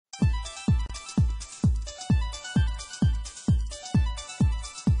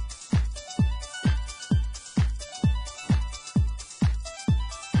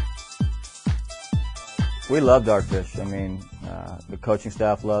We love Dartfish. I mean, the coaching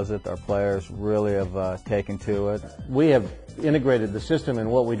staff loves it. Our players really have taken to it. We have integrated the system in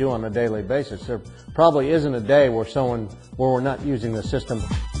what we do on a daily basis. There probably isn't a day where we're not using the system.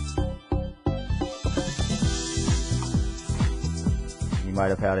 You might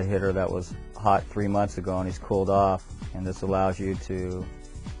have had a hitter that was hot 3 months ago and he's cooled off, and this allows you to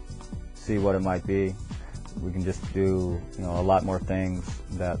see what it might be. We can just do, a lot more things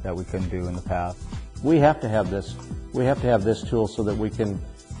that we couldn't do in the past. We have to have this. We have to have this tool so that we can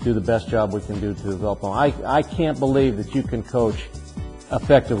do the best job we can do to develop them. I can't believe that you can coach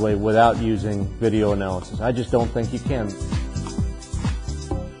effectively without using video analysis. I just don't think you can.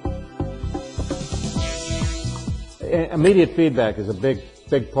 Immediate feedback is a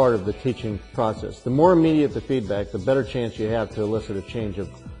big part of the teaching process. The more immediate the feedback, the better chance you have to elicit a change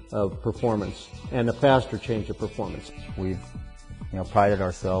of performance and a faster change of performance. We've prided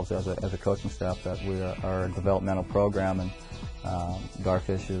ourselves as a coaching staff that we are a developmental program, and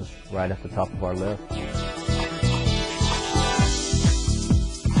Dartfish is right at the top of our list.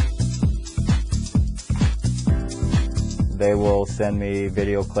 They will send me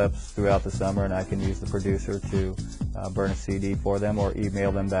video clips throughout the summer, and I can use the producer to burn a CD for them or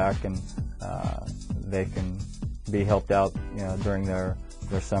email them back, and they can be helped out during their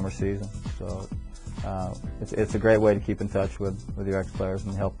summer season. So it's a great way to keep in touch with your ex-players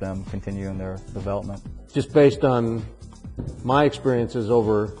and help them continue in their development. Just based on my experiences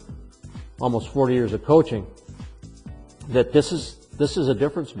over almost 40 years of coaching, that this is a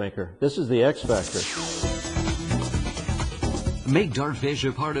difference maker. This is the X factor. Make Dartfish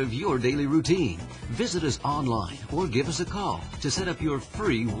a part of your daily routine. Visit us online or give us a call to set up your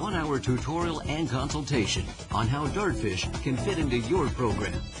free 1-hour tutorial and consultation on how Dartfish can fit into your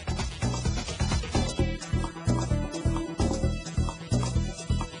program.